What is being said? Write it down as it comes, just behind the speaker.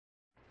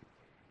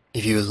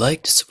If you would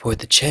like to support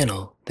the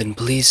channel, then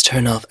please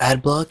turn off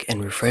adblock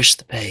and refresh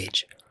the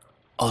page.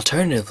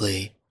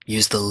 Alternatively,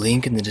 use the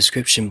link in the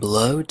description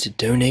below to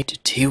donate to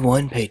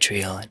T1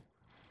 Patreon.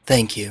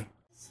 Thank you.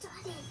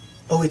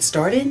 Oh, it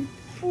started?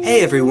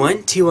 Hey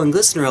everyone, T1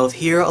 Glistenerelf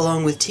here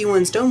along with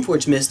T1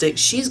 Stoneforge Mystic.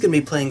 She's going to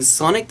be playing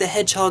Sonic the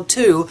Hedgehog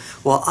 2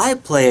 while I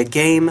play a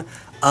game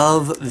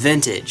of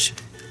Vintage.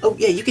 Oh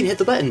yeah, you can hit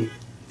the button.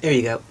 There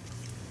you go.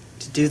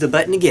 To do the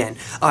button again.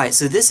 Alright,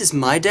 so this is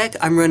my deck.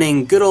 I'm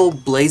running good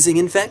old Blazing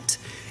Infect.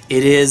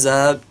 It is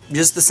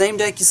just the same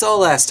deck you saw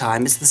last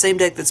time. It's the same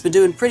deck that's been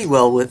doing pretty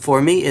well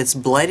for me. It's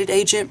Blighted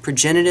Agent,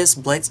 Progenitus,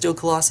 Blightsteel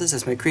Colossus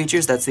as my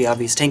creatures. That's the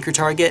obvious tanker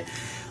target.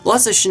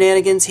 Lots of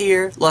shenanigans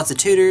here, lots of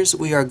tutors.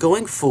 We are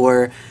going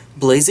for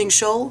Blazing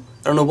Shoal.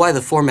 I don't know why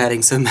the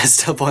formatting's so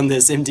messed up on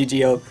this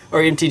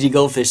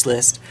MtGGoldfish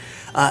list.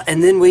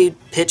 And then we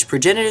pitch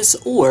Progenitus,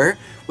 or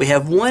we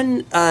have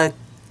one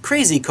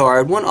crazy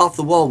card, one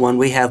off-the-wall one.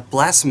 We have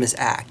Blasphemous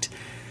Act.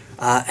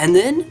 And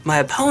then my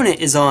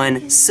opponent is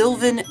on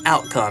Sylvan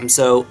Outcome,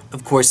 so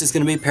of course it's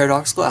going to be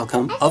Paradoxical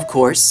Outcome, of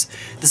course.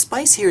 The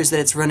spice here is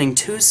that it's running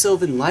 2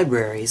 Sylvan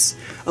libraries.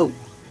 Oh,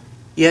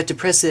 you have to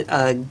press it,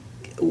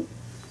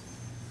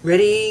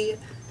 ready?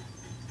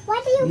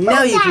 Why do you press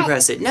Now you that? can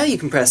press it. Now you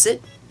can press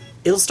it.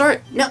 It'll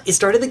start. No, it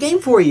started the game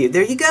for you.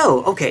 There you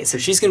go. Okay, so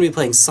she's going to be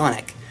playing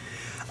Sonic.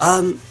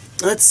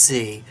 Let's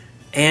see.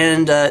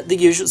 And the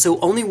usual. So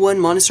only one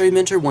Monastery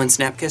Mentor, one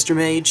Snapcaster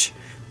Mage.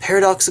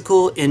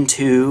 Paradoxical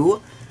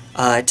into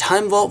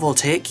Time Vault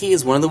Voltaic Key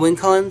is one of the win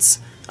cons.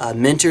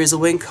 Mentor is a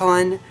win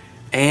con.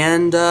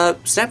 And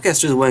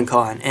Snapcaster is a win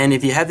con. And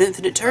if you have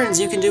infinite turns,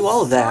 you can do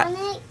all of that.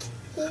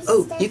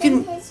 Oh, you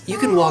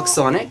can walk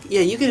Sonic.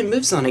 Yeah, you can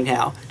move Sonic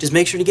now. Just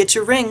make sure to get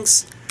your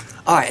rings.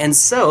 Alright, and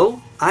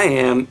so,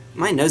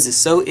 my nose is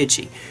so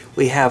itchy.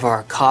 We have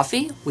our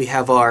coffee, we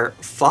have our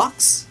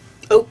fox.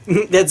 Oh,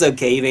 that's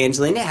okay,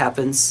 Evangeline, it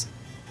happens.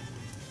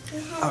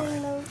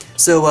 Alright,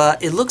 so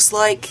it looks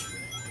like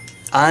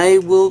I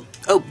will,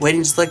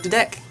 waiting to select a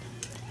deck.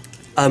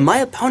 My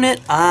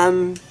opponent,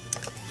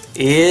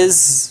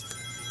 is,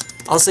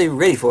 I'll say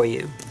ready for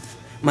you.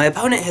 My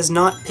opponent has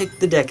not picked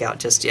the deck out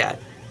just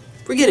yet.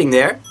 We're getting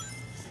there.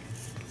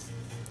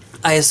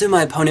 I assume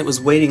my opponent was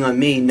waiting on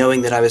me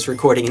knowing that I was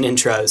recording an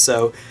intro,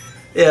 so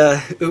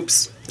yeah,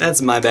 oops,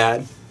 that's my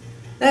bad.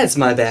 That's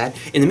my bad.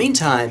 In the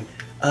meantime,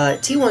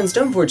 T1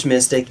 Stoneforge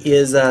Mystic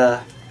is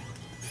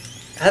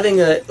having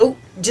a,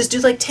 just do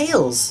like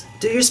Tails.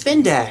 Do your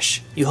spin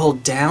dash. You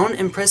hold down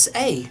and press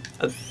A.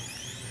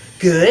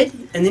 Good,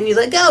 and then you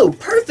let go.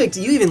 Perfect,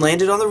 you even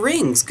landed on the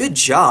rings. Good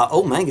job.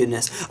 Oh my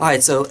goodness.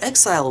 Alright, so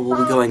Exile will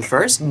be going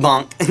first.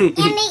 Bonk. And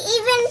they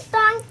even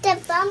bonked the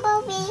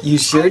bumblebee. You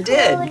sure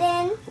did.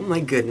 Golden. Oh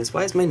my goodness,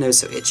 why is my nose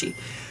so itchy?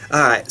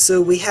 Alright,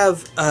 so we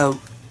have,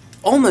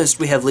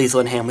 we have Lethal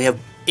in hand. We have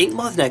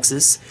Inkmoth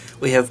Nexus,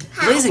 we have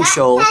Blazing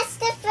Shoal. That's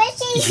the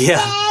fishy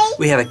Yeah,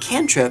 we have a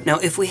Cantrip. Now,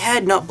 if we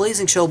had not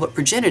Blazing Shoal but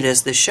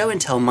Progenitus, the Show and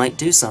Tell might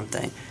do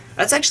something.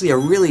 That's actually a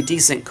really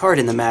decent card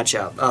in the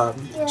matchup,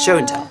 Show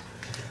and Tell.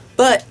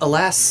 But,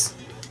 alas,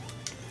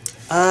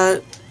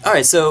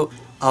 alright, so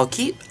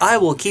I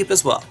will keep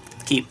as well.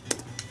 Keep.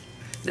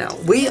 Now,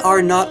 we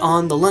are not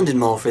on the London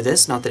Mole for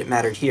this, not that it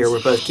mattered here,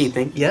 we're both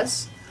keeping.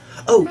 Yes?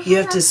 Oh, you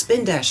have to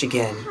spin dash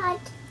again.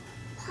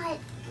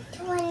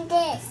 Doing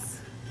this.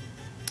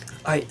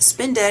 Alright,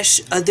 spin dash,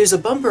 there's a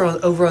bumper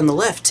over on the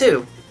left,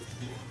 too.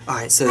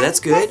 Alright, so that's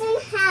good. It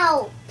doesn't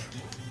help.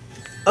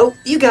 Oh,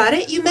 you got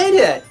it, you made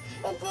it!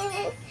 It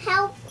didn't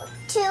help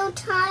 2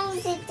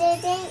 times, it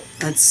didn't.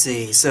 Let's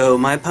see, so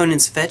my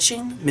opponent's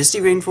fetching Misty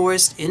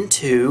Rainforest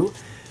into,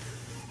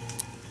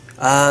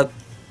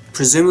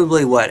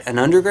 presumably what, an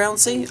Underground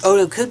Sea? Oh,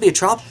 it could be a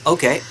Trop.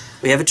 Okay,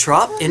 we have a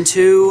Trop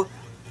into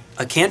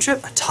a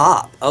Cantrip, a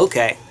Top.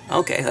 Okay,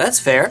 that's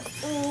fair.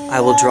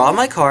 I will draw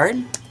my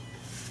card.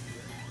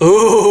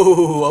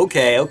 Ooh,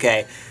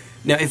 okay.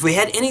 Now, if we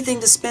had anything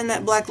to spin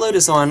that Black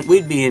Lotus on,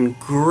 we'd be in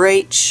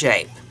great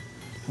shape.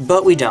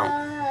 But we don't.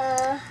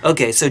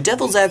 Okay, so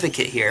Devil's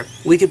Advocate here.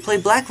 We could play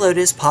Black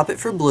Lotus, pop it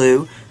for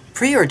blue,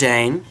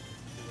 preordain,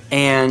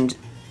 and...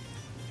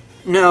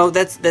 No,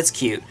 that's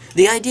cute.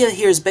 The idea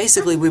here is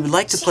basically we would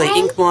like to play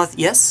Inkmoth...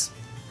 Yes?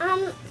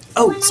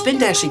 Oh, spin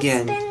dash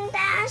again. Spin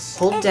dash,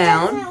 Hold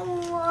down.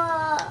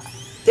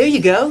 There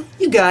you go.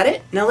 You got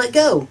it. Now let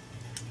go.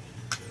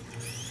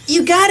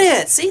 You got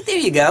it! See? There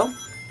you go.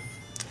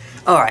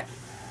 Alright.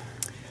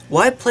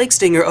 Why Plague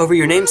Stinger over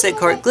your namesake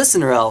card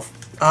Glistenerelf?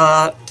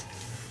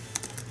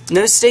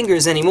 No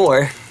stingers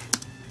anymore.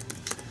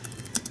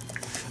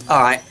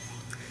 Alright.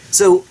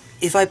 So,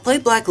 if I play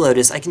Black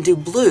Lotus, I can do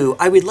blue.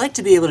 I would like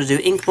to be able to do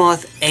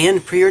Inkmoth and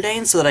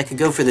Preordain so that I could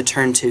go for the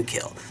turn 2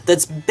 kill.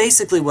 That's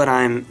basically what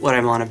I'm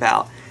on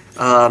about.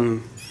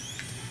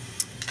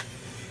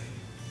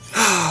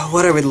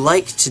 What I would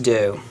like to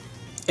do.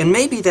 And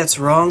maybe that's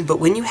wrong, but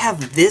when you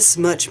have this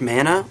much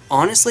mana,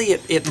 honestly,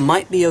 it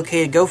might be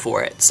okay to go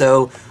for it.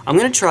 So, I'm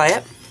going to try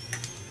it.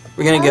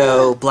 We're going to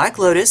go Black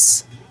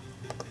Lotus.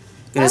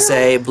 I'm going to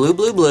say blue,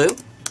 blue, blue.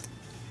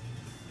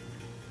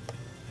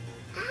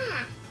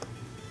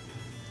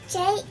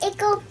 Jay, it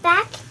go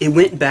back. It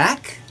went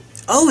back?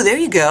 Oh, there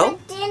you go.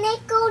 But then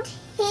it go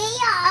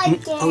here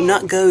again. Oh,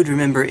 not goad,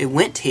 remember. It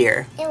went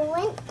here. It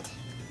went.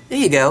 There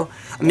you go.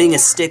 I'm being a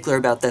stickler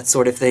about that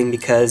sort of thing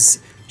because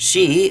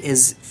she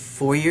is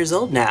 4 years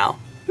old now.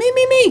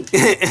 Me.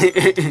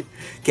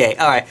 Okay,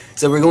 alright.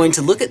 So we're going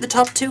to look at the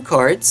top 2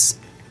 cards.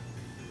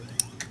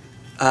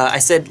 I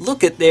said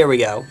look at, there we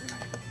go.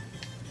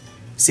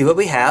 See what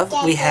we have?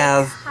 We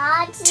have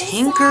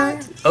Tinker.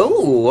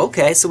 Oh,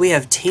 okay. So we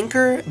have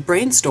Tinker,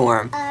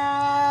 Brainstorm.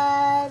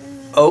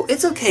 Oh,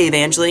 it's okay,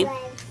 Evangeline.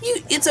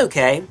 It's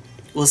okay.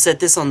 We'll set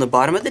this on the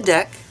bottom of the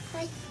deck.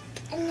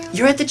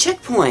 You're at the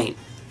checkpoint.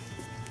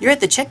 You're at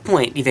the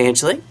checkpoint,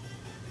 Evangeline.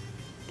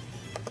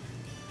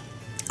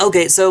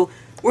 Okay, so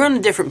we're on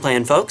a different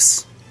plan,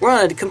 folks. We're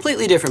on a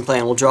completely different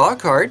plan. We'll draw our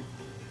card.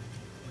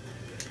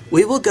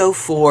 We will go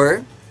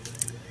for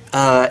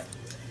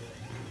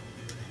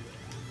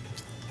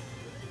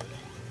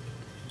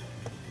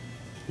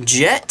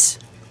Jet,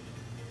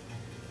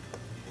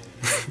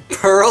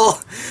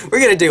 Pearl. We're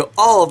going to do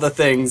all the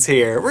things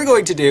here. We're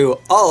going to do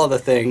all of the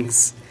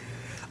things.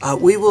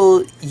 We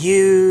will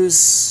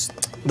use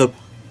the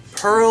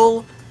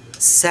Pearl,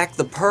 sack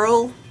the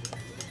Pearl.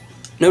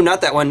 No,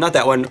 not that one, not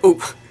that one.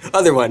 Ooh,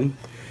 other one.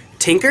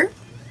 Tinker,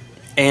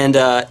 and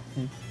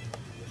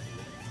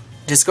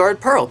discard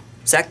Pearl,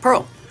 sack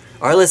Pearl.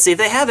 Alright, let's see if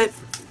they have it.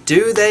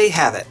 Do they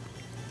have it?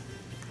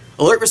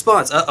 Alert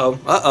response.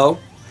 Uh-oh.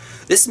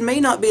 This may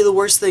not be the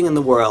worst thing in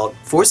the world.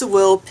 Force of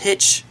will,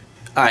 pitch.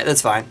 Alright,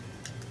 that's fine.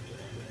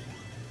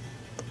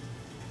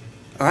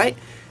 Alright,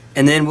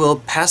 and then we'll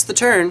pass the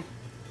turn.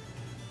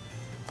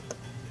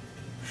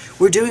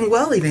 We're doing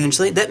well,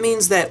 Evangeline. That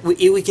means that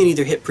we can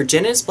either hit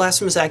Progenitus,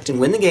 Blasphemous Act, and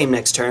win the game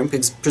next turn,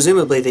 because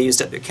presumably they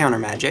used up their counter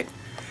magic.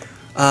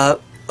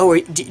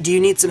 Do you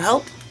need some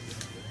help?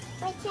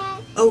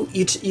 Oh,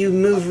 you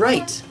move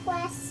right.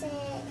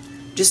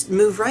 Just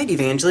move right,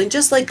 Evangeline,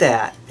 just like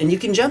that. And you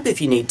can jump if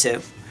you need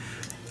to.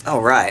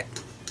 Alright.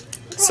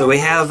 So we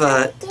have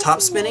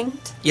top spinning.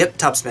 Yep,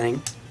 top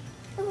spinning.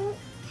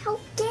 How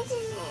didn't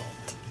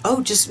it?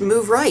 Oh, just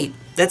move right.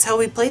 That's how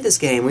we play this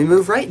game. We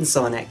move right in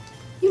Sonic.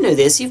 You know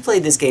this. You've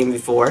played this game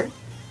before.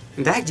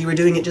 In fact, you were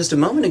doing it just a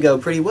moment ago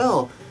pretty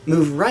well.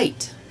 Move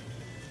right.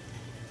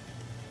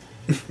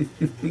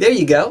 There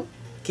you go.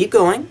 Keep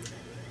going.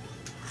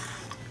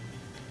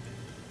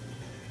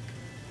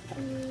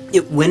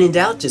 When in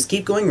doubt, just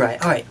keep going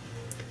right. Alright.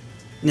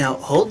 Now,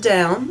 hold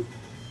down.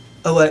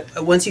 Oh,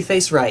 once you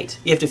face right.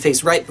 You have to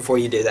face right before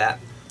you do that.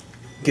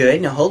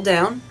 Good. Now hold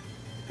down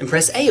and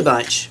press A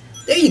bunch.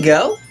 There you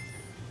go.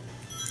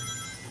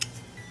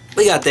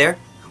 We got there.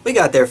 We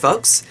got there,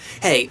 folks.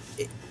 Hey,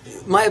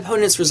 my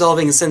opponent's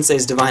resolving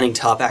Sensei's Divining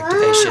Top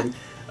activation.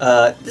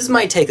 This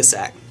might take a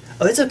sec.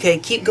 Oh, it's okay.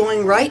 Keep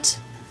going right.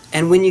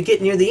 And when you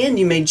get near the end,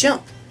 you may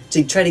jump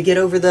to try to get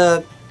over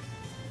the...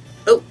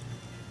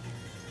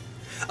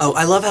 Oh,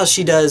 I love how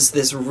she does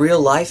this real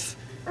life.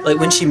 Like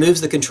when she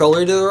moves the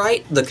controller to the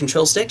right, the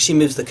control stick, she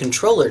moves the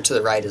controller to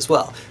the right as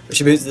well. Or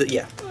she moves the...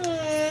 yeah.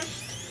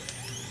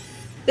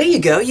 There you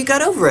go. You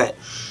got over it.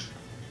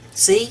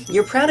 See?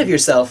 You're proud of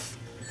yourself.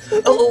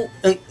 We'll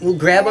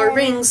grab our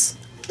rings.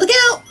 Look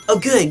out! Oh,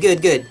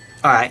 good.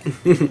 Alright.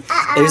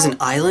 There's an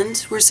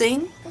island we're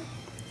seeing.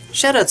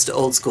 Shoutouts to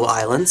old school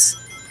islands.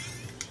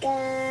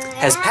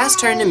 Has passed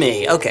turn to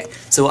me. Okay,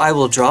 so I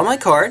will draw my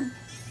card.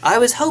 I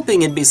was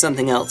hoping it'd be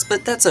something else,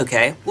 but that's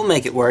okay. We'll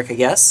make it work, I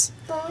guess.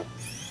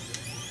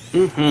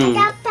 I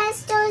got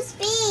past those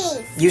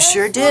bees. You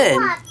sure did.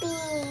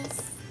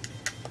 Bees.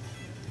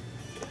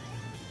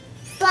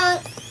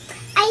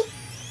 I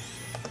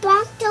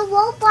blocked the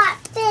robot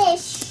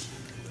fish.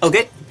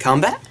 Okay,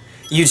 combat?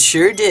 You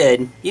sure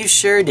did. You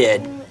sure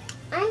did.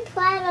 I'm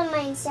proud of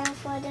myself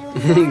for doing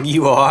that.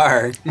 You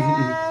are.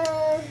 How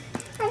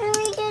do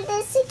we do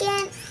this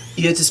again?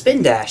 You have to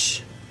spin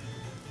dash.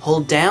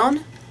 Hold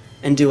down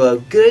and do a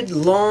good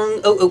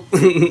long...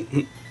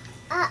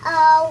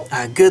 Uh-oh.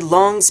 A good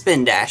long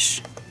spin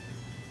dash.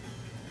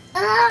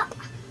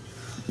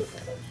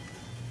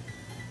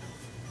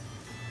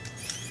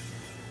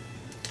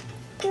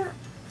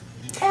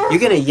 You're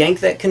gonna yank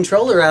that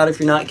controller out if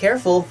you're not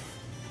careful.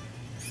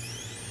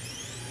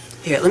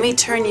 Here, let me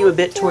turn you a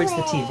bit towards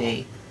the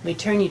TV. Let me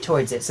turn you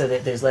towards it so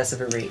that there's less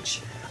of a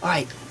reach.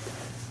 Alright.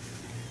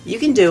 You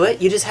can do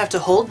it. You just have to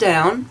hold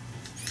down.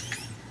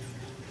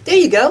 There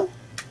you go.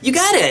 You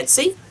got it.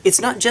 See?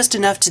 It's not just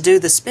enough to do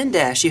the spin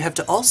dash. You have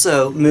to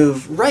also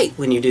move right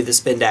when you do the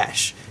spin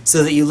dash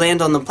so that you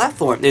land on the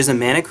platform. There's a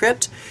mana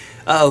crypt.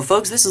 Uh-oh,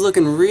 folks, this is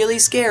looking really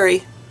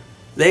scary.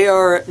 They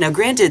are... Now,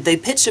 granted, they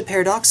pitched a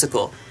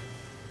paradoxical,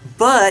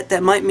 but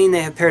that might mean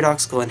they have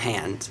paradoxical in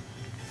hand.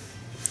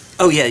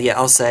 Oh, yeah,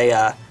 I'll say,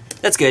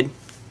 that's good.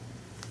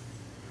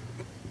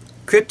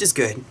 Crypt is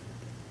good.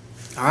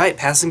 Alright,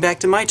 passing back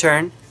to my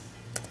turn.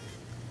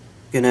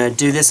 Gonna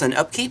do this on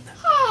upkeep.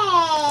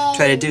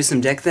 Try to do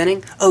some deck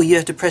thinning. Oh, you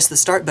have to press the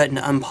start button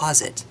to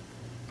unpause it.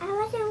 I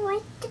wouldn't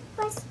like to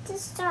press the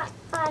start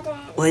button.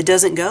 Well, it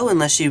doesn't go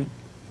unless you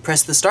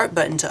press the start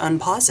button to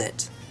unpause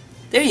it.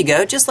 There you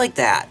go, just like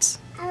that.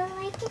 I would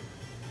like it.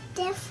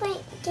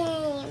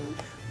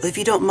 if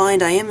you don't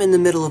mind, I am in the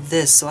middle of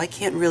this, so I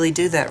can't really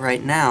do that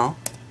right now.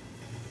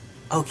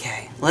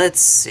 Okay, let's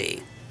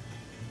see.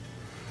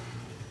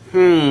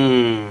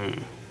 We're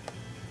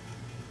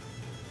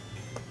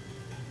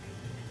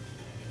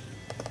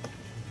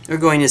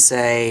going to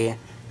say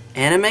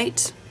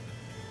animate.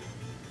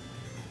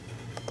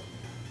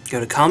 Go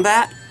to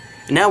combat.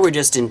 And now we're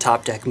just in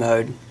top deck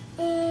mode.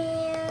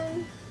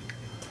 And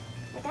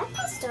I got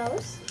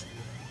pistols.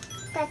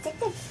 That's a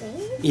good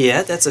thing.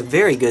 Yeah, that's a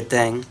very good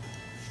thing.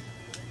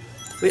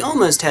 We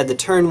almost had the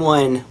turn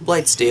 1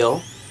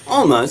 Blightsteel.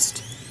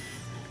 Almost.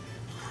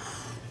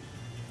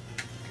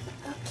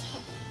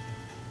 Okay.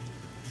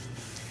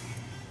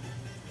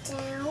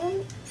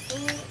 Down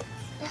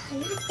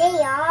and not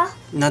there.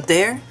 Not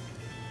there?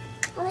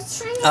 I was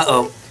trying to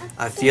Uh-oh. get up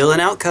I feel an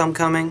outcome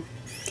coming.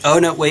 Oh,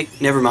 no,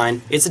 wait. Never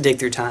mind. It's a dig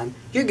through time.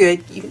 You're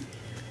good.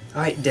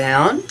 Alright,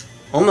 down.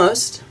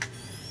 Almost.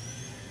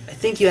 I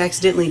think you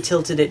accidentally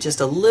tilted it just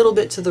a little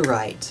bit to the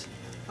right.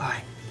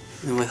 Alright.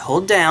 Then we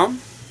hold down.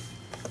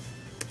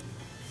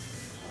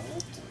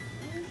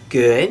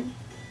 Good.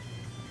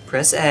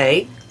 Press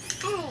A.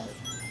 A.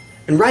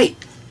 And right.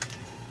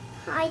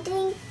 I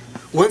think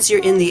Once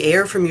you're in the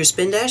air from your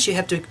spin dash, you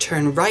have to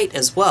turn right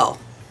as well.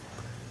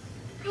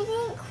 I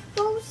didn't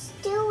close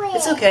do it.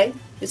 It's okay.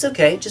 It's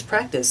okay. Just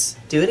practice.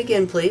 Do it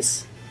again,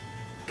 please.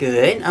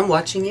 Good. I'm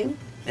watching you.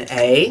 And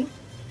A.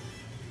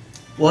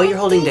 While you're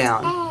holding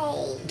down.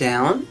 A.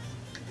 Down.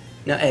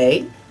 Now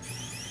A.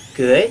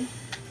 Good.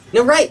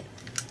 No, right.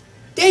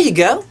 There you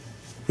go.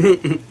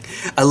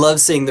 I love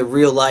seeing the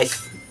real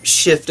life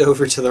shift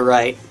over to the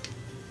right.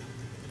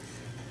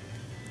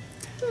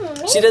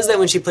 She does that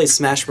when she plays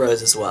Smash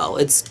Bros. As well.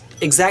 It's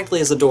exactly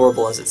as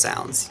adorable as it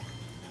sounds.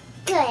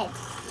 Good.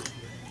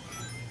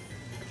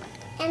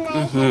 And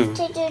I have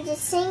to do the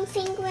same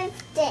thing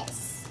with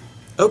this.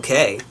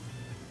 Okay.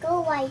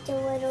 Go right a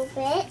little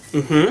bit.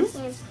 Mm-hmm.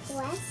 And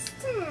press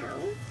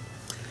down.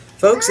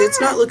 Folks, it's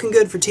not looking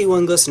good for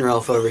T1 Glistener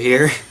Elf over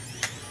here.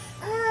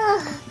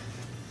 Ugh.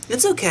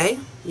 It's okay.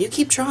 You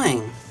keep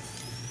trying.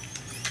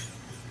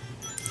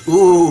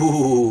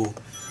 Ooh.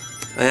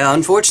 Well,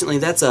 unfortunately,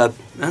 that's a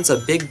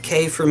big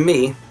K from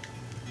me.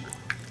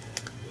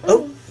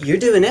 Oh, you're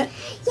doing it.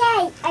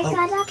 Yay! I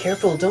got up.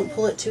 Careful, don't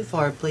pull it too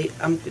far, please.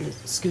 I'm gonna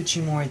scoot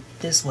you more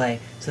this way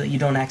so that you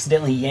don't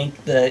accidentally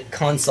yank the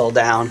console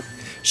down.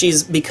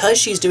 Because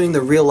she's doing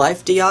the real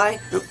life DI,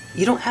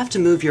 you don't have to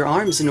move your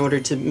arms in order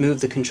to move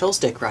the control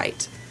stick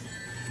right.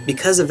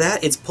 Because of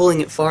that, it's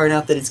pulling it far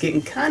enough that it's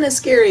getting kind of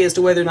scary as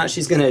to whether or not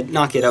she's gonna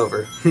knock it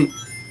over.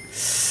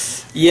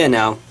 You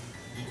know.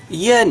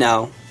 You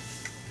know.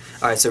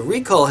 Alright, so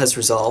Recall has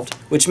resolved,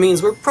 which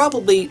means we're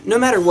probably, no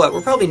matter what,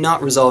 we're probably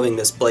not resolving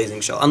this Blazing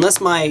Shoal.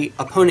 Unless my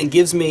opponent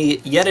gives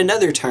me yet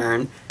another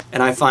turn,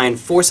 and I find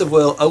Force of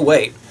Will... Oh,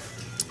 wait.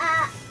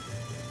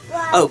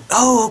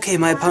 Oh, okay,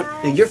 my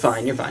opponent... You're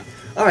fine, you're fine.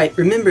 Alright,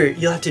 remember,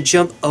 you'll have to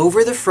jump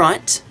over the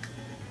front.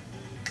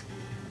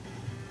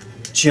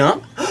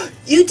 Jump.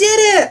 You did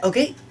it!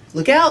 Okay,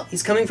 look out.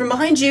 He's coming from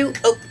behind you.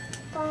 Oh.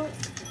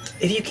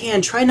 If you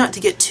can, try not to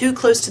get too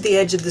close to the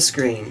edge of the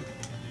screen.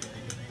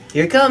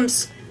 Here he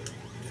comes.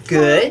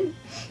 Good.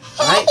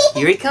 Alright,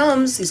 here he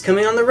comes. He's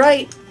coming on the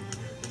right.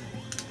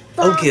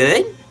 Oh,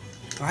 good.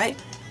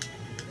 Alright.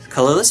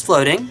 Colorless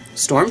floating.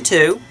 Storm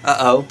 2.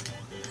 Uh-oh.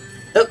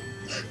 Oh,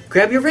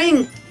 grab your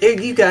ring. There,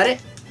 you got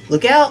it.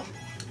 Look out.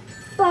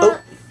 Oh,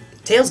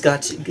 Tails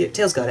got you.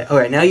 Tails got it.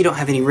 Alright, now you don't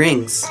have any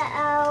rings.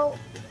 Uh-oh.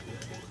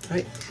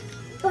 Alright.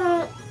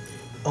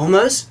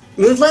 Almost.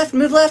 Move left,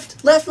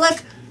 left,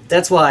 left.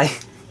 That's why.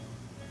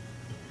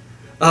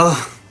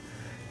 Oh,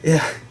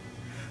 yeah.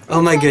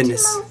 Oh my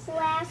goodness.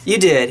 You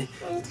did.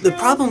 The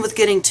problem with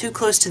getting too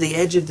close to the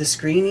edge of the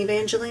screen,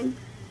 Evangeline,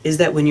 is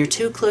that when you're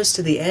too close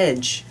to the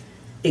edge,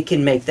 it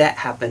can make that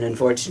happen,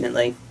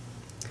 unfortunately.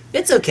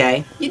 It's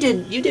okay. You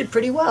did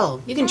pretty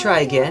well. You can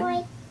try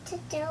again.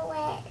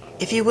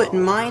 If you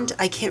wouldn't mind,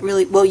 I can't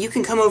really... Well, you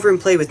can come over and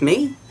play with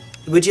me.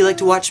 Would you like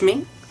to watch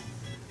me?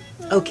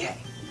 Okay.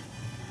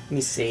 Let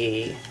me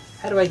see.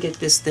 How do I get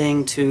this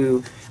thing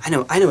to... I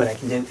know what I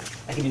can do.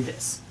 I can do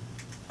this.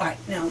 Alright,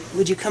 now,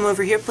 would you come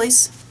over here,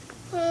 please?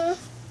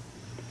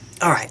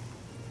 Alright.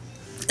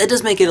 That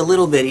does make it a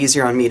little bit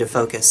easier on me to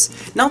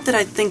focus. Not that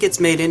I think it's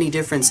made any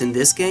difference in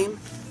this game,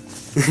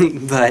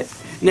 but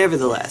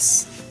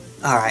nevertheless.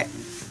 Alright.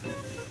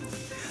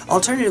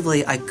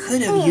 Alternatively, I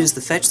could have used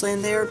the fetch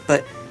land there,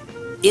 but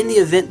in the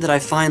event that I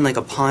find like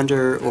a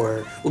ponder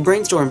or... Well,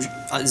 Brainstorm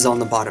is on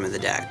the bottom of the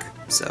deck,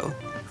 so...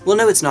 Well,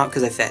 no, it's not,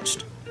 because I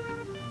fetched.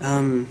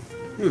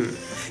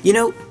 You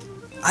know,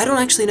 I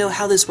don't actually know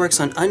how this works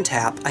on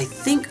Untap. I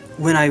think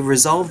when I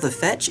resolve the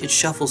fetch, it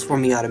shuffles for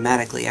me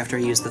automatically after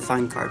I use the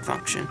find card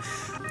function.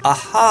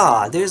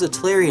 Aha! There's a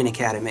Tolarian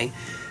Academy.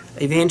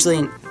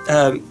 Evangeline,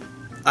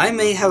 I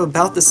may have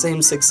about the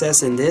same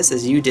success in this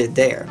as you did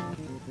there.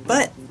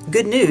 But,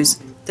 good news,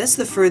 that's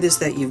the furthest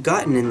that you've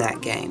gotten in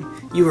that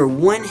game. You were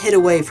one hit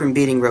away from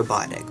beating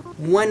Robotic.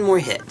 One more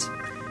hit.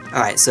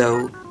 Alright,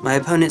 so my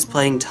opponent's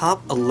playing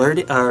top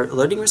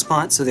alerting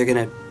response, so they're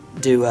going to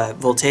do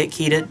Voltaic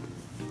Heated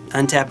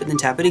untap it, then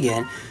tap it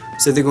again.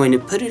 So they're going to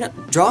put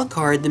it, draw a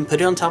card, then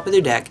put it on top of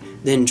their deck,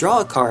 then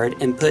draw a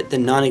card and put the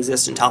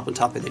non-existent top on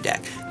top of their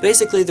deck.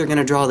 Basically, they're going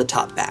to draw the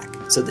top back,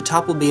 so the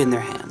top will be in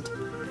their hand.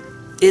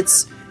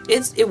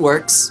 It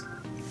works.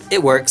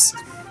 It works.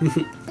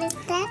 Is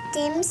that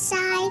them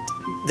side?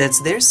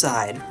 That's their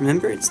side.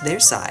 Remember, it's their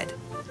side.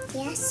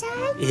 Their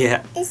side?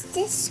 Yeah. Is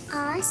this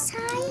our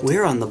side?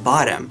 We're on the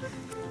bottom.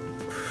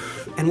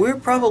 And we're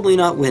probably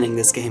not winning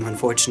this game,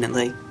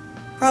 unfortunately.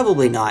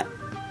 Probably not.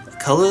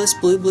 Colorless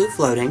blue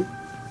floating.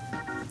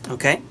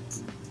 Okay.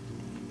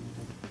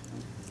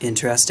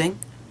 Interesting.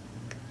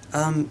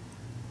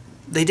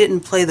 They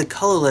didn't play the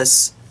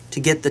colorless to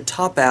get the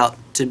top out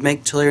to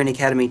make Tolarian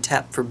Academy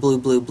tap for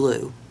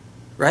blue.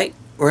 Right?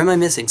 Or am I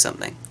missing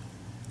something?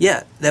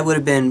 Yeah, that would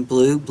have been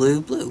blue.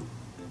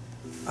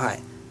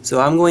 Alright,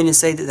 so I'm going to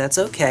say that that's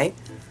okay.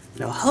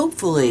 Now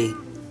hopefully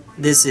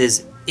this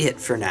is it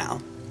for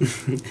now.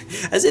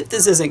 As if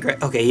this isn't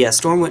great. Okay, yeah,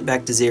 Storm went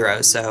back to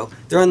 0, so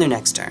they're on their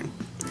next turn.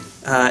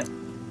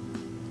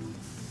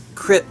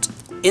 Crypt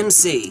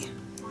MC.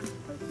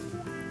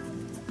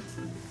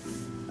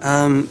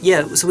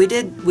 Yeah, so we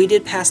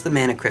did pass the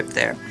Mana Crypt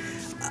there.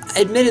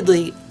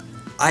 Admittedly,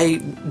 I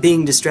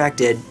being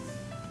distracted.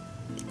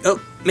 Oh,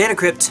 Mana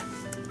Crypt.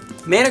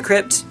 Mana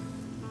Crypt.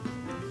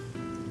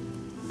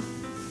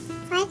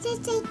 Why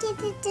did they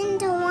get it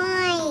into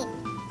wine?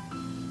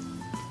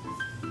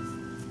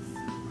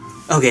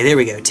 Okay, there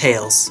we go.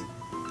 Tails.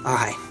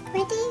 Alright.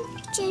 Why did you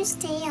choose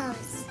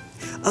tails?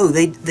 Oh,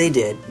 they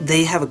did.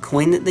 They have a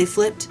coin that they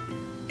flipped,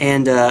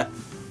 and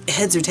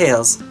heads or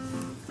tails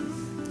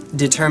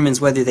determines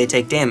whether they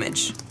take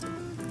damage.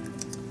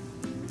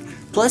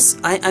 Plus,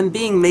 I'm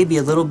being maybe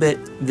a little bit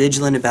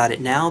vigilant about it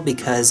now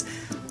because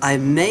I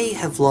may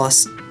have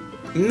lost,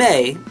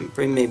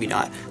 maybe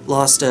not,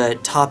 lost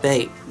top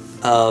 8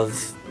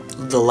 of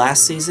the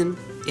last season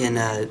in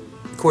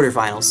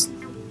quarterfinals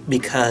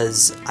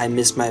because I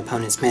missed my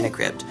opponent's Mana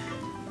Crypt.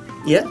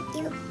 Yeah?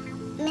 You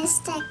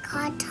missed that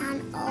card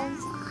turn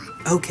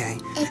over. Okay.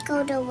 It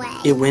goes away.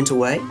 It went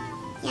away?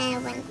 Yeah,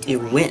 it went away.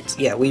 It went.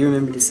 Yeah, we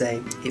remember to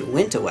say it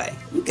went away.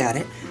 You got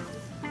it.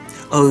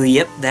 Oh,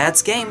 yep,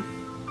 that's game.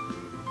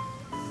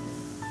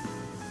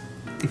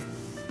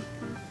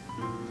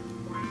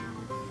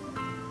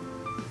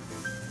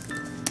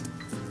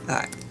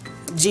 Alright,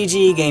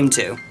 GG game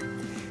 2.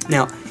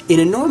 Now,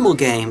 in a normal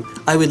game,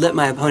 I would let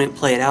my opponent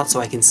play it out so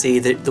I can see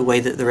the way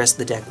that the rest of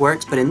the deck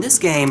works, but in this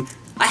game,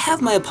 I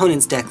have my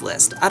opponent's deck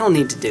list. I don't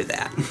need to do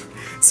that.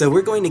 So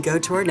we're going to go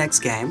to our next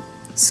game,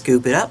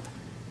 scoop it up,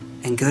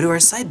 and go to our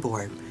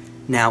sideboard.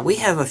 Now, we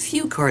have a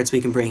few cards we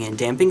can bring in.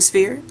 Damping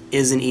Sphere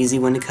is an easy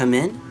one to come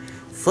in.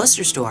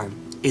 Flusterstorm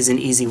is an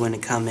easy one to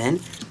come in.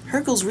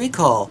 Hurkyl's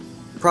Recall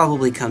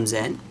probably comes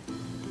in.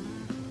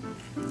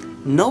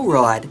 Null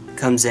Rod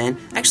comes in.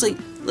 Actually,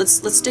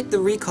 let's stick the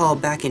Recall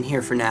back in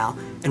here for now,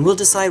 and we'll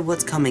decide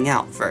what's coming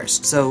out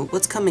first. So,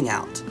 what's coming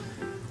out?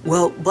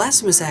 Well,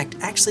 Blasphemous Act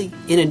actually,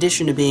 in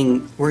addition to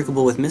being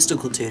workable with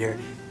Mystical Tutor,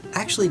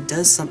 actually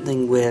does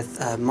something with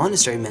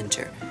Monastery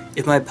Mentor.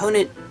 If my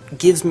opponent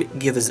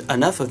gives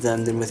enough of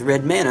them, then with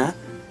red mana,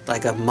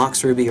 like a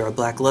Mox Ruby or a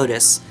Black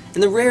Lotus,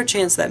 and the rare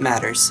chance that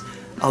matters,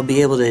 I'll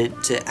be able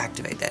to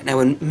activate that. Now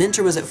when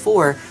Mentor was at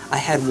 4, I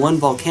had one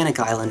Volcanic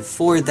Island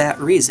for that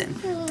reason.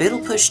 Fatal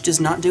Push does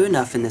not do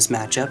enough in this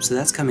matchup, so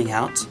that's coming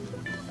out.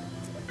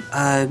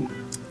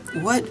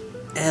 What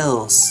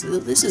else?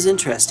 This is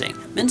interesting.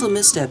 Mental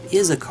Misstep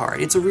is a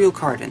card. It's a real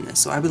card in this,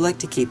 so I would like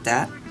to keep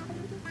that.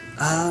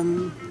 Are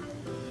you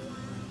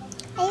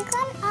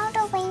going all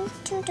the way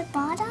to the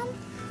bottom?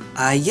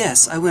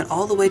 Yes, I went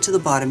all the way to the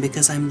bottom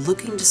because I'm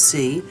looking to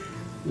see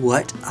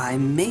what I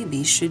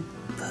maybe should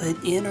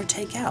put in or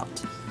take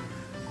out.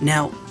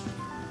 Now,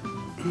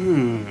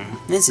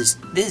 this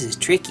is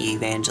tricky,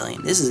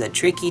 Evangeline. This is a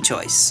tricky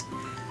choice.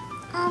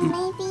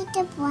 Maybe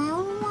the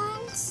brown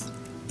ones?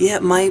 Yeah,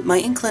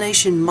 my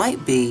inclination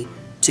might be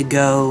to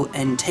go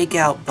and take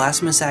out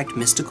Blasphemous Act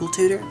Mystical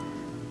Tutor.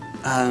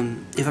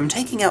 If I'm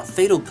taking out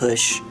Fatal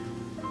Push,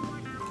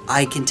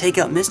 I can take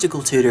out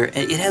Mystical Tutor.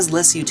 It has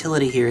less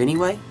utility here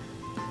anyway.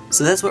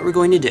 So that's what we're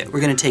going to do.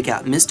 We're going to take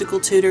out Mystical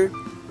Tutor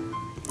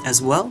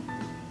as well.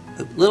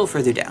 A little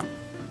further down.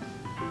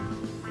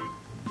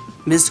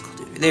 Mystical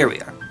Tutor. There we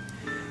are.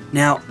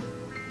 Now,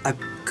 I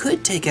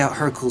could take out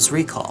Hurkyl's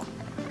Recall.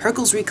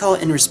 Hurkyl's Recall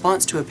in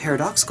response to a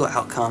paradoxical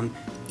outcome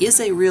is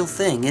a real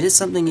thing. It is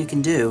something you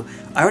can do.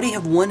 I already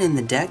have one in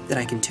the deck that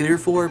I can tutor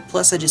for,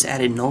 plus I just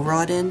added Null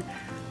Rod in.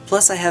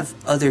 Plus I have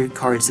other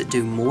cards that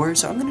do more,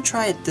 so I'm going to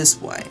try it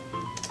this way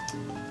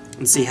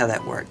and see how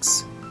that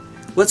works.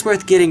 What's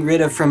worth getting rid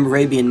of from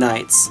Arabian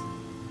Nights?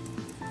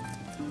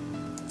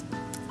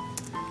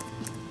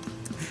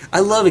 I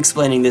love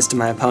explaining this to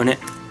my opponent.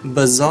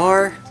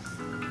 Bazaar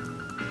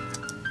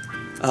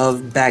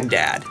of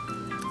Baghdad,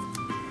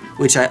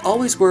 which I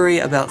always worry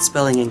about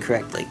spelling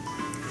incorrectly.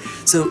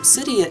 So,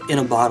 City in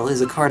a Bottle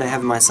is a card I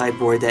have in my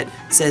sideboard that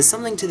says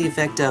something to the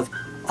effect of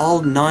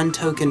all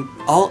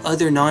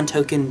other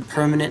non-token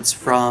permanents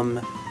from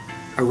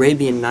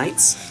Arabian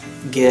Nights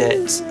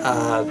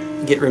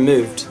get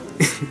removed.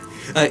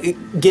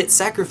 get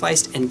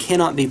sacrificed and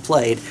cannot be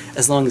played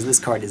as long as this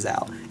card is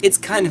out. It's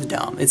kind of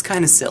dumb. It's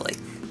kind of silly.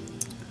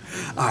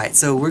 Alright,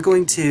 so we're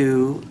going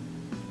to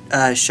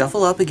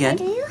shuffle up again.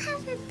 Do you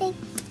have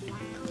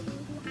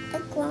a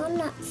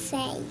grown-up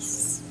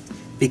face?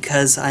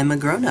 Because I'm a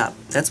grown-up.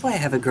 That's why I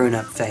have a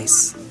grown-up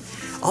face.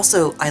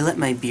 Also, I let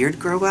my beard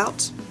grow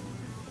out.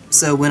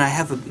 So when I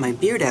have my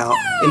beard out,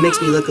 it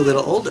makes me look a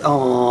little old.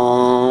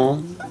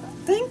 Aww.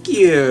 Thank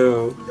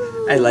you.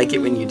 I like it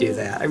when you do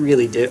that. I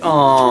really do.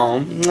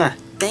 Aww.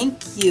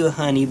 Thank you,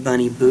 Honey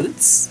Bunny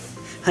Boots.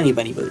 Honey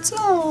Bunny Boots.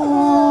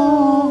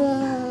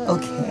 Aww.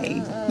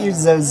 Okay. You're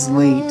so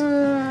sweet.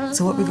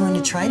 So what we're going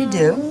to try to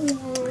do,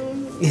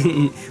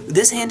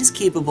 this hand is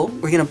keepable.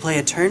 We're going to play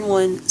a turn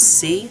 1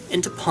 C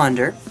into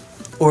Ponder.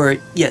 Or,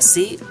 yes,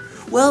 C.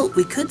 Well,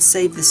 we could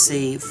save the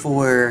C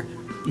for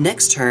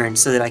next turn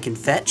so that I can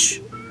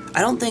fetch.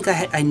 I don't think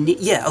I need...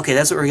 Yeah, okay,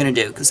 that's what we're going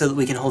to do, so that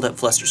we can hold up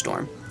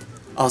Flusterstorm.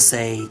 I'll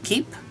say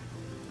keep.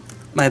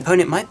 My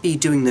opponent might be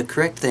doing the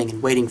correct thing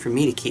and waiting for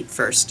me to keep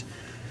first.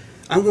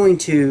 I'm going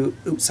to...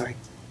 Oops, sorry.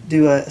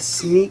 Do a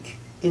sneak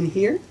in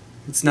here.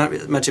 It's not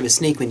really much of a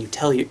sneak when you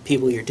tell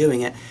people you're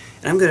doing it.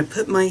 And I'm going to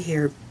put my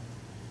hair...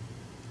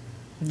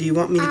 Do you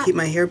want me to keep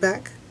my hair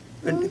back?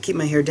 Or keep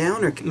my hair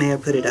down, or may I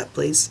put it up,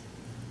 please?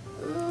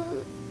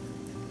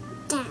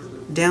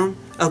 Down. Down?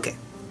 Okay.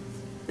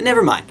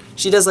 Never mind.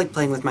 She does like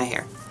playing with my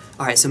hair.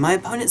 Alright, so my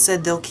opponent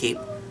said they'll keep.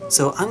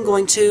 So I'm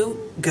going to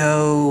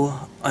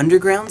go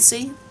Underground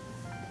Sea.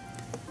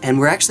 And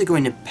we're actually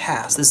going to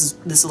pass.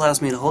 This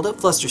allows me to hold up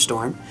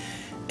Flusterstorm.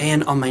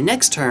 And on my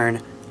next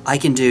turn, I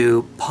can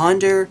do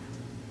Ponder,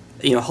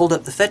 hold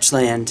up the fetch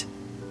land,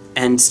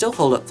 and still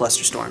hold up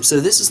Flusterstorm. So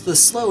this is the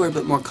slower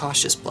but more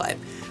cautious play.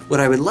 What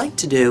I would like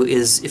to do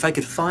is, if I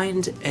could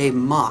find a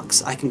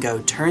Mox, I can go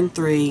turn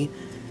 3,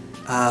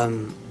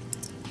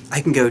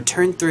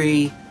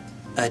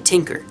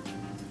 Tinker.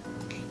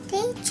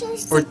 They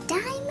choose the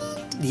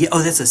diamond? Yeah,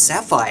 oh, that's a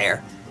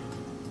Sapphire.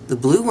 The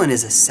blue one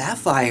is a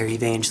Sapphire,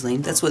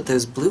 Evangeline. That's what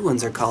those blue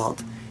ones are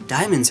called.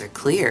 Diamonds are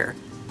clear,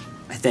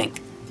 I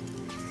think.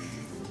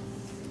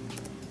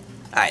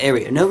 Alright, there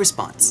we go. No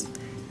response.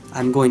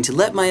 I'm going to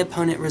let my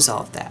opponent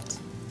resolve that.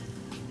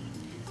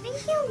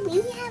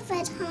 We have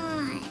a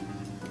turn.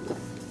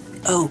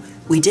 Oh,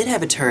 we did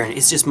have a turn.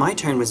 It's just my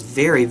turn was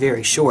very,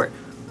 very short.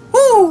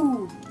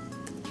 Woo!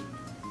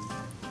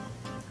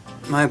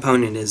 My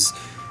opponent is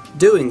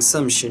doing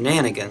some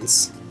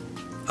shenanigans.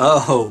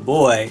 Oh,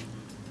 boy.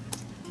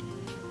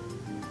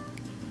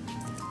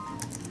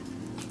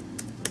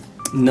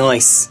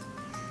 Nice.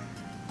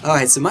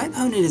 Alright, so my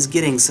opponent is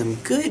getting some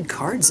good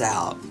cards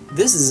out.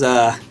 This is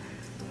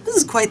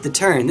quite the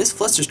turn. This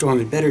Flusterstorm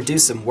had better do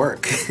some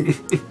work.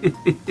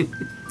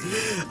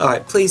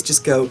 Alright, please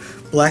just go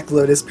Black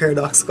Lotus,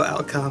 Paradoxical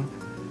Outcome.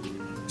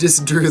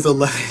 Just drew the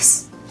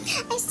Lotus.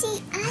 I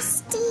see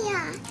us,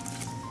 dear.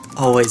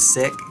 Always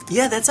sick.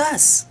 Yeah, that's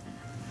us.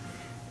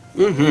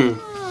 Mm-hmm.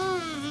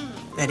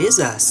 That is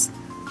us.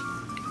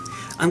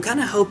 I'm kind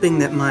of hoping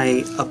that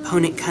my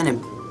opponent kind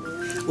of...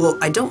 Well,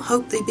 I don't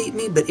hope they beat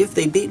me, but if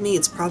they beat me,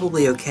 it's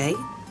probably okay.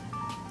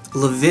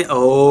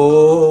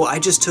 Oh, I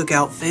just took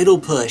out Fatal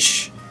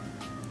Push.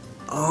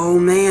 Oh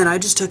man, I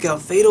just took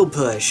out Fatal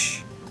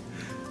Push.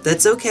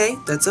 That's okay,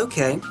 that's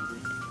okay.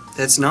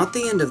 That's not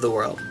the end of the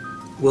world.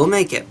 We'll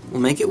make it.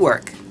 We'll make it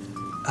work.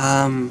 So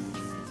I'm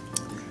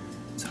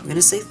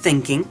gonna say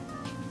thinking.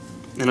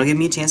 That'll give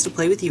me a chance to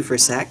play with you for a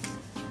sec.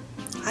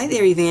 Hi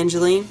there,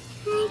 Evangeline.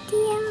 Hi,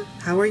 dear.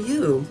 How are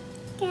you?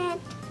 Good.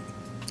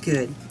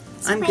 Good.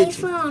 I'm play good.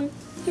 phone.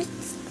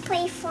 Let's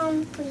play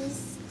phone,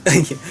 please.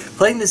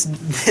 Playing this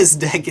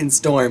deck in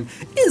Storm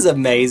is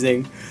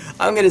amazing.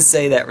 I'm gonna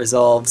say that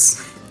resolves.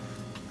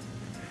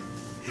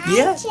 Hi,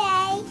 Yeah.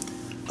 Jay.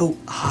 Oh,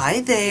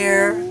 hi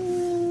there.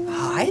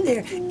 Hi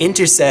there.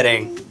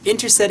 Intersetting.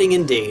 Intersetting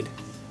indeed.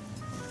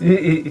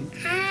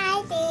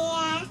 Hi,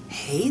 dear.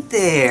 Hey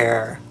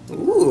there.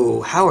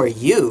 Ooh, how are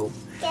you?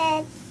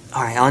 Good.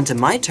 Alright, on to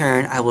my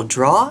turn. I will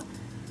draw.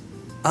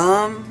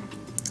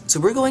 So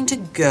we're going to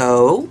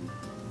go...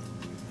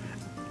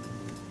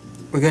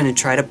 We're going to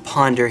try to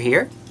Ponder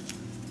here.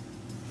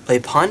 Play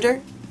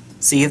Ponder.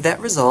 See if that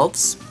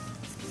resolves.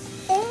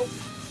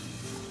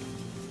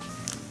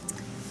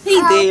 Hey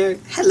there.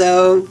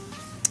 Hello.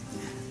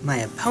 My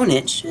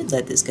opponent should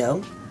let this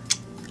go.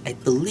 I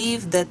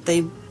believe that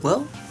they...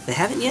 Well, they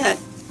haven't yet.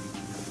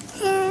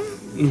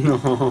 No.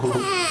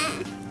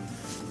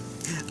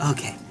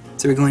 Okay,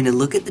 so we're going to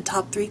look at the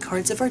top 3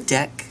 cards of our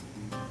deck.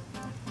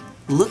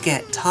 Look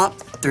at top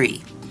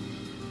 3.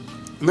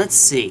 Let's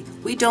see.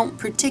 We don't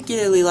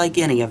particularly like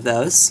any of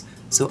those,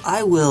 so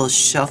I will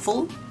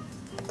shuffle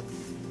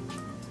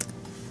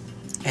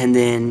and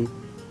then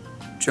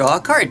draw a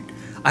card.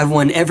 I've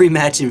won every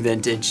match in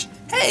Vintage.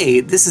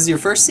 Hey, this is your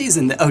first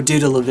season. Oh, due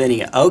to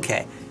Lavinia.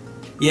 Okay.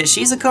 Yeah,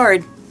 she's a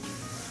card.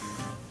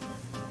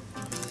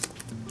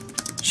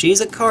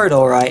 She's a card,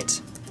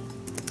 alright.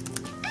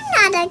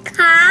 I'm not a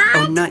card.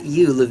 Oh, not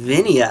you,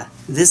 Lavinia.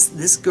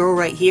 This girl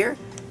right here,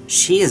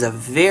 she is a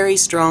very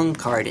strong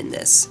card in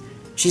this.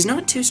 She's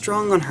not too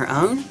strong on her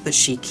own, but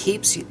she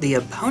keeps the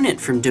opponent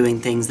from doing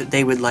things that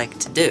they would like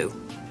to do.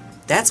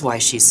 That's why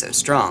she's so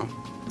strong.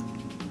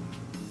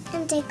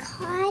 And the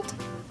card?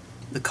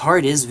 The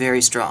card is very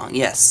strong,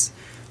 yes.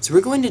 So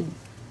we're going to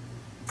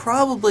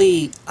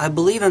probably, I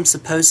believe I'm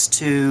supposed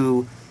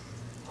to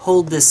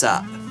hold this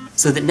up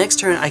so that next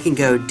turn I can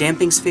go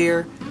Damping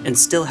Sphere and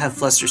still have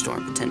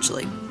Flusterstorm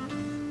potentially.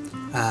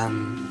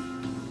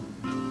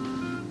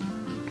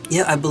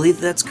 Yeah, I believe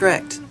that's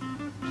correct.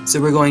 So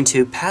we're going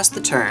to pass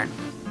the turn.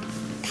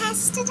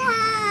 Pass the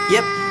turn!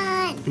 Yep.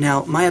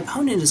 Now, my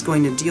opponent is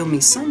going to deal me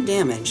some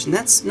damage, and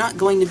that's not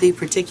going to be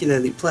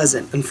particularly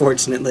pleasant,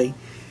 unfortunately.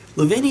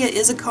 Lavinia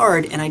is a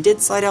card, and I did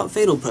slide out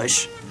Fatal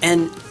Push.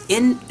 And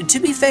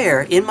to be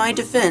fair, in my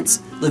defense,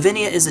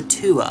 Lavinia is a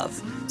 2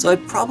 of. So I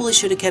probably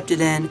should have kept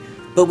it in,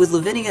 but with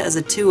Lavinia as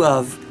a 2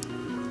 of,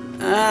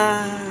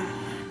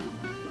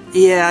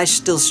 yeah, I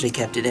still should have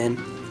kept it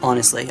in.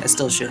 Honestly, I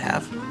still should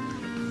have.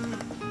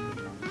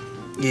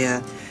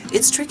 Yeah,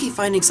 it's tricky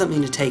finding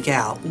something to take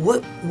out.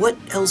 What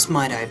else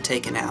might I have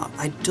taken out?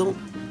 I don't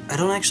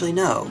actually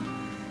know.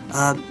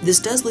 This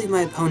does leave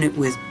my opponent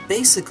with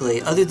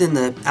basically, other than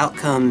the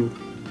outcome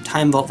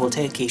Time Vault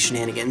Voltaic Key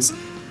shenanigans,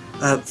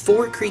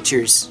 4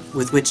 creatures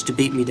with which to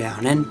beat me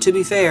down. And to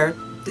be fair,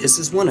 this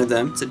is one of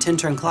them. It's a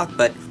 10-turn clock,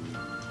 but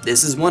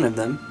this is one of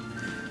them.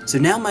 So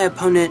now my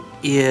opponent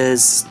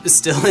is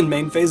still in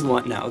main phase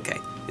 1. No, okay,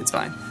 it's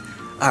fine.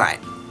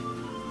 Alright.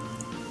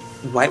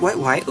 White, white,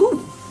 white.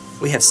 Ooh!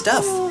 We have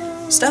stuff.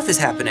 Stuff is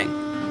happening.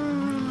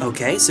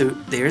 Okay, so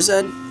there's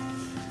a...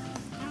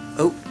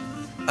 Oh.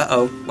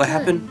 Uh-oh. What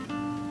happened?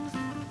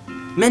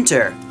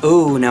 Mentor.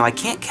 Oh, now I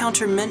can't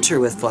counter Mentor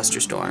with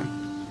Flusterstorm.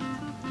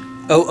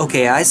 Oh,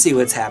 okay, I see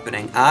what's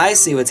happening. I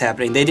see what's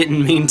happening. They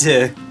didn't mean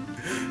to...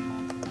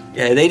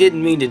 Yeah, they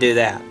didn't mean to do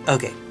that.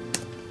 Okay.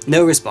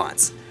 No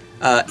response.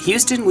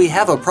 Houston, we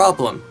have a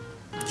problem.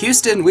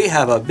 Houston, we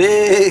have a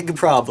big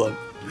problem.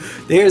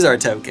 There's our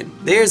token.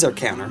 There's our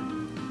counter.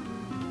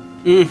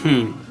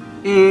 Mm-hmm.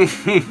 You're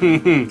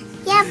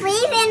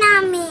breathing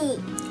on me.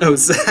 Oh,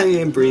 so I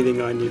am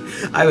breathing on you.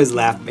 I was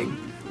laughing.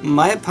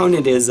 My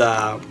opponent is,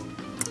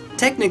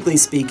 technically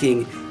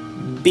speaking,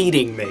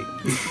 beating me.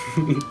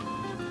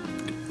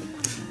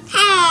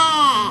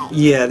 Hey!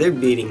 Yeah, they're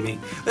beating me.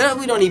 But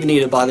we don't even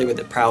need to bother with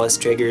the prowess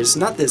triggers.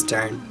 Not this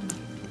turn.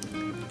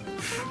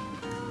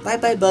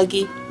 Bye-bye,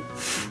 Buggy.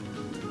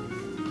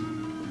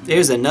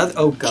 There's another...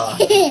 Oh, God.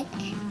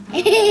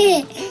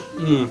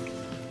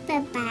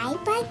 Bye-bye,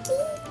 Buggy?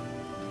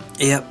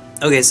 Yep.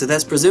 Okay, so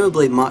that's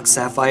presumably Mox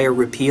Sapphire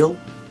repeal,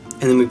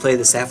 and then we play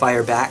the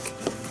Sapphire back.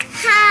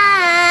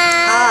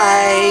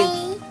 Hi!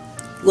 Hi!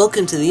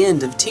 Welcome to the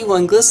end of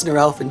T1 Glistener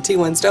Elf and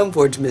T1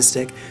 Stoneforge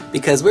Mystic,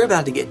 because we're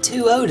about to get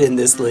 2-0'd in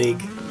this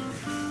league.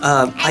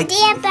 I'm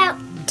about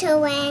to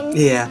win.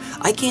 Yeah,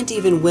 I can't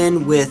even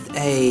win with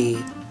a...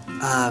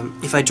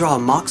 if I draw a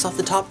Mox off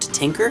the top to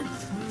Tinker,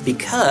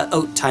 because...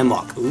 Oh, Time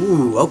Walk.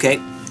 Ooh, okay.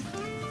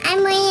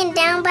 I'm laying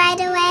down, by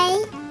the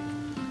way.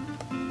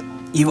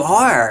 You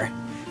are!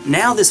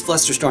 Now this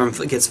Flusterstorm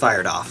gets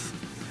fired off.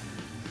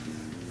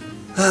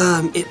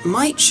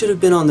 It should have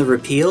been on the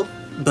repeal,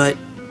 but...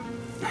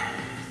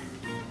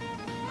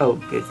 Oh,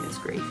 goodness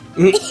grief.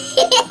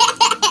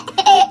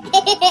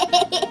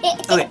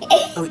 Okay.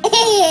 Oh,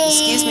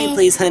 excuse me,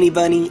 please, honey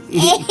bunny.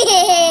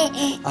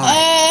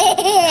 Alright.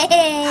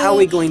 How are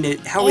we going to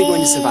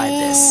survive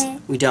this?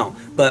 We don't.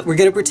 But we're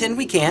gonna pretend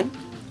we can.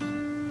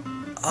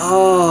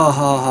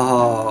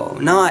 Oh,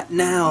 not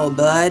now,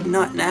 bud.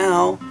 Not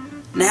now.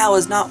 Now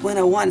is not when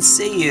I want to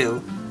see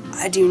you.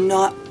 I do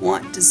not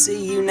want to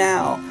see you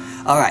now.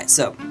 Alright,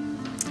 so,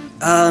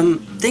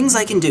 things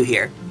I can do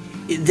here.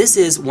 This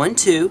is 1,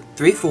 2,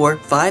 3, 4,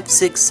 5,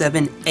 6,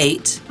 7,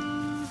 8,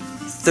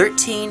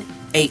 13,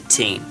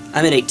 18.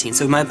 I'm at 18,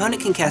 so my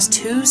opponent can cast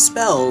 2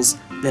 spells,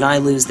 then I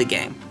lose the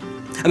game.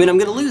 I mean, I'm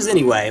gonna lose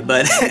anyway,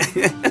 but... I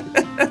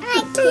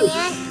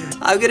can't.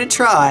 I'm gonna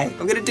try.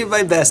 I'm gonna do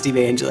my best,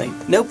 Evangeline.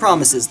 No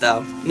promises,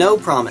 though. No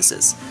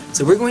promises.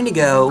 So we're going to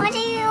go... Why do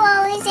you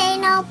always say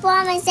no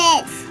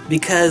promises?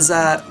 Because,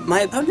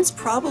 my opponent's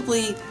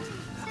probably...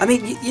 I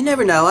mean, you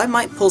never know. I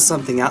might pull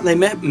something out. They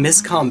might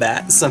miss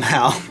combat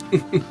somehow.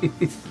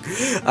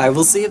 Alright,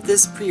 we'll see if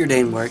this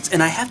Preordain works.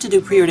 And I have to do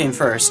Preordain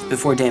first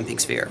before Damping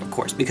Sphere, of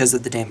course, because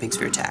of the Damping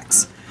Sphere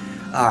tax.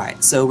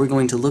 Alright, so we're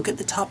going to look at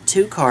the top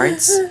 2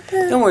 cards.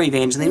 Don't worry,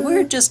 Evangeline.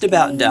 We're just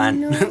about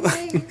done.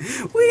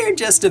 We're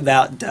just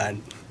about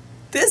done.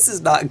 This is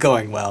not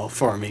going well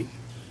for me.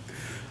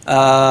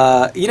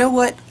 You know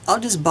what? I'll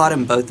just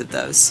bottom both of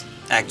those,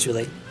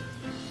 actually.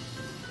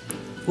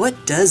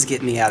 What does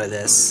get me out of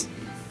this?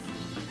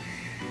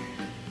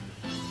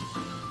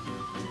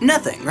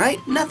 Nothing, right?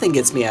 Nothing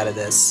gets me out of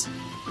this.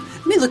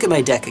 Let me look at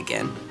my deck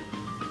again.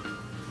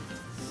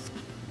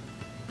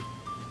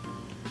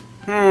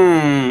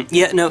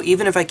 Yeah, no,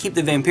 even if I keep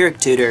the Vampiric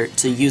Tutor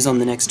to use on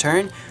the next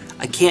turn,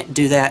 I can't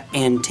do that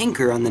and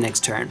Tinker on the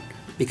next turn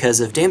because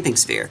of Damping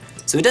Sphere.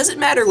 So it doesn't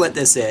matter what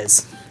this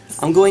is.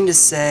 I'm going to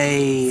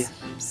say...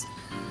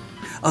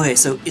 Okay,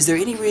 so is there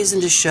any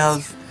reason to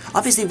shove...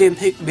 Obviously,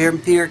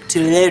 Vampiric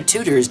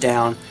Tutor is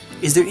down.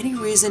 Is there any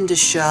reason to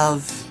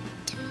shove...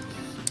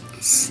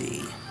 Let's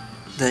see...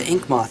 the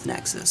Ink Moth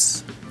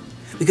Nexus?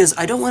 Because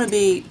I don't want to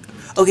be...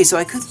 Okay, so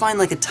I could find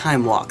like a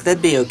Time Walk.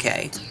 That'd be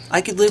okay.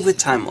 I could live with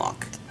Time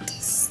Walk.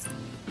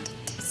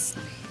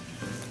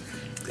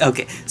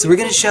 Okay, so we're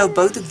going to shove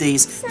both of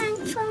these.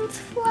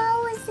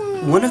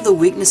 One of the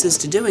weaknesses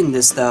to doing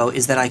this, though,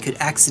 is that I could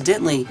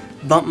accidentally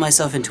bump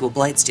myself into a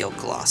Blightsteel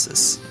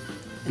Colossus.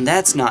 And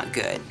that's not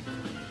good.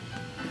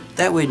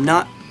 That would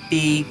not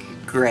be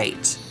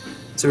great.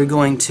 So we're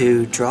going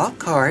to draw a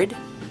card.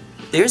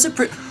 There's a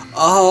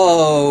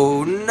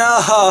Oh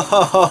no!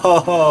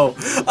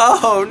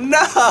 Oh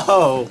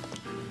no!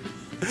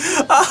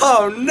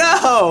 Oh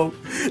no!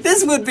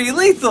 This would be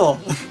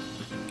lethal!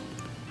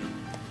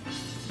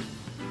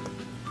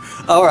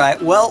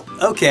 Alright, well,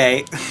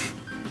 okay.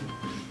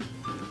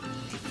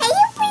 Hey,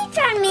 you breathed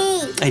on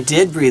me! I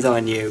did breathe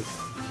on you.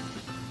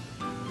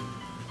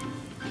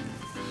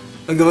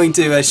 I'm going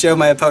to show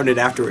my opponent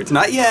afterwards.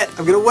 Not yet.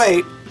 I'm gonna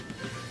wait.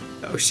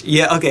 Oh,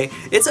 yeah, okay.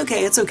 It's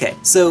okay, it's okay.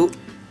 So,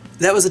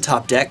 that was a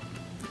top deck.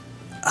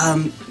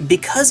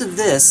 Because of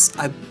this,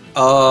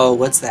 Oh,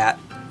 what's that?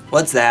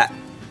 What's that?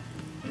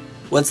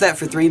 What's that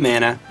for 3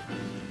 mana?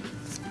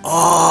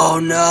 Oh,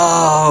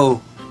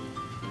 no!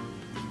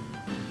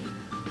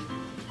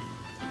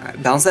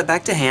 Alright, bounce that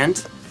back to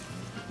hand.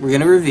 We're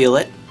gonna reveal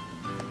it.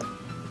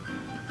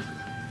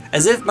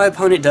 As if my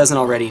opponent doesn't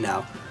already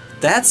know.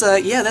 That's,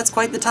 yeah, that's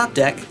quite the top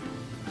deck.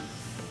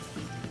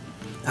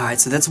 Alright,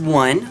 so that's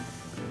 1.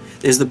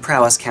 There's the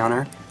prowess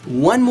counter.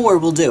 1 more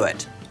will do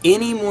it.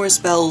 Any more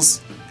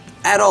spells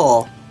at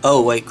all...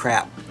 Oh, wait,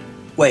 crap.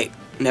 Wait,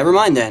 never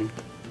mind then.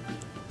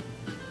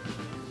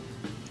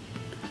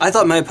 I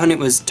thought my opponent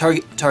was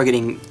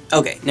targeting...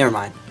 Okay, never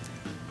mind.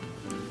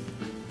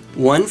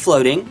 1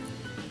 floating.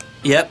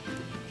 Yep.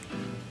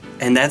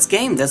 And that's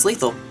game. That's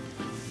lethal.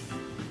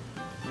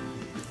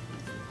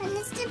 What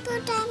is the blue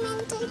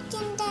diamond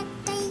token that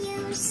they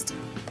used?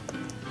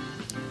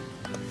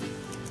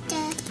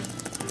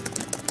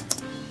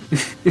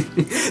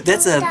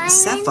 That's a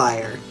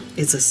Sapphire.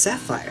 It's a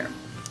Sapphire.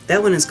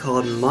 That one is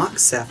called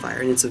Mox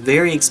Sapphire, and it's a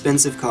very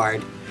expensive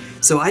card.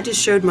 So I just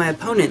showed my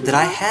opponent that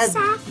I had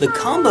the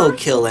combo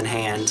kill in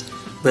hand,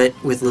 but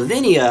with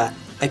Lavinia,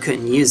 I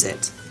couldn't use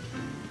it.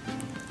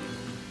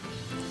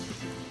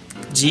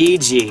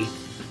 GG.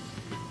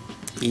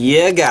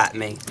 You got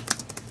me.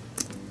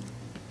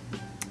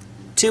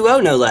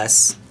 2-0 no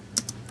less.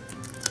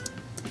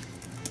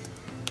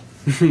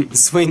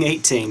 Swing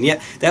 18.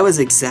 Yeah, that was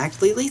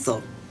exactly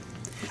lethal.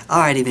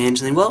 Alright,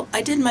 Evangeline. Well,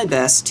 I did my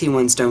best,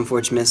 T1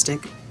 Stoneforge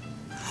Mystic.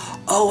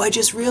 Oh, I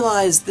just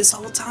realized this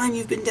whole time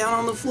you've been down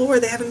on the floor.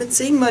 They haven't been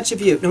seeing much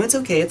of you. No, it's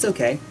okay. It's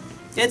okay.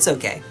 It's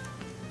okay.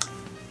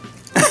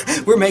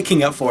 We're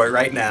making up for it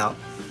right now.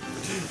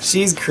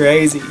 She's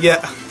crazy.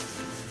 Yeah.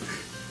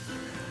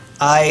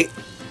 I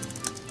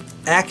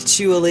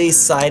actually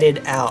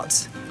sided out.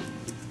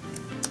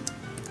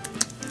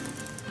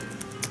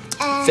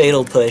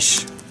 Fatal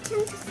push.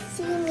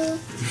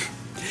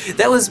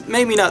 That was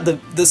maybe not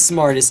the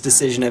smartest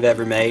decision I've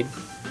ever made.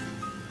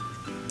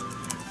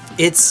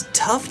 It's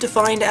tough to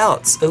find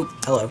outs. Oh,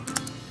 hello.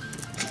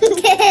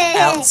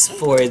 Outs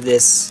for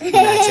this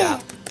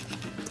matchup.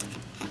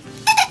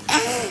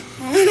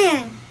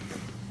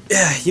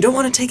 Yeah, you don't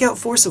want to take out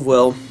Force of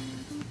Will,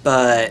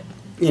 but,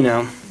 you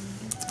know.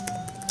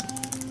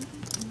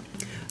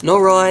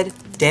 Null Rod,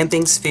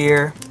 Damping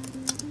Sphere,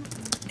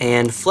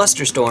 and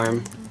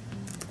Flusterstorm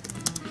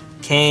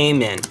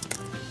came in.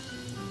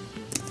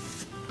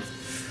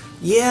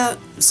 Yeah,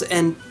 so,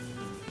 and...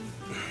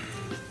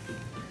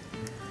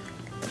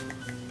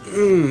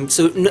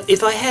 so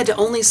if I had to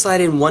only slide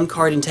in 1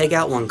 card and take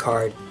out 1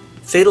 card,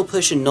 Fatal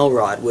Push and Null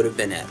Rod would have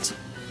been it.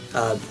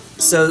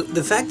 So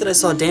the fact that I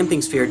saw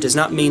Damping Sphere does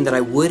not mean that I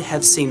would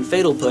have seen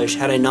Fatal Push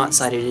had I not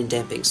sided in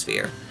Damping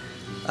Sphere.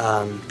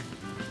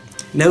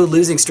 No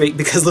losing streak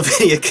because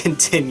Lavinia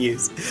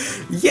continues.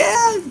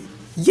 Yeah,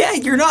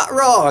 you're not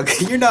wrong.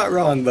 You're not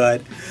wrong,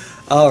 bud.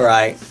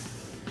 Alright.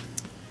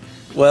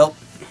 Well,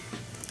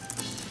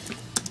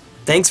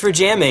 thanks for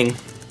jamming,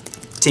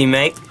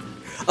 teammate.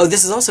 Oh,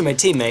 this is also my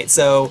teammate,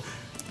 so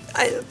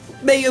I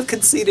may have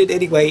conceded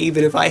anyway,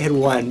 even if I had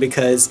won,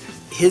 because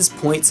his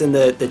points in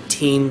the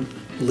team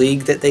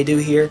league that they do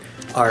here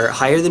are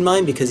higher than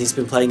mine because he's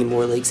been playing in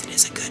more leagues and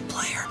is a good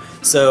player.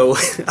 So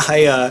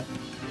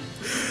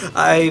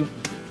I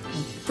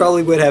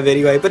probably would have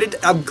anyway, but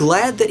I'm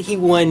glad that he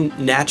won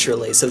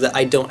naturally so that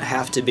I don't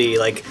have to be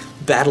like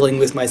battling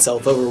with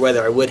myself over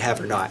whether I would have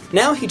or not.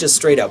 Now he just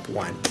straight up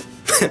won.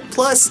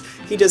 Plus,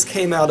 he just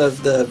came out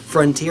of the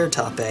Frontier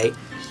Top 8.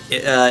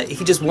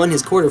 He just won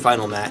his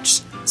quarterfinal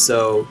match,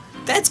 so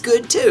that's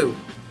good too.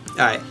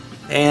 Alright,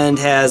 and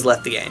has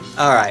left the game.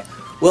 Alright,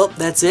 well,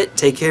 that's it.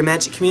 Take care,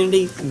 Magic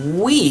community.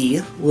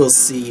 We will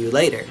see you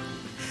later.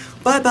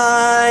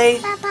 Bye-bye!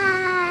 Bye-bye!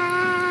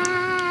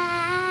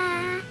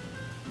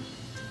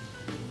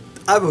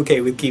 I'm okay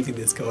with keeping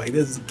this going.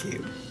 This is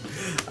cute.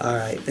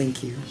 Alright,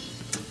 thank you.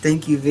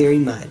 Thank you very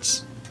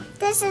much.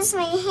 This is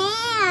my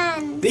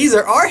hand. These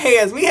are our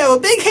hands. We have a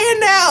big hand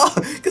now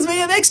because we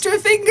have extra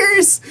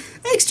fingers.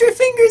 Extra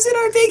fingers in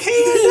our big hand.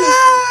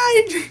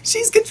 Ah,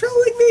 she's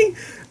controlling me.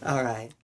 All right.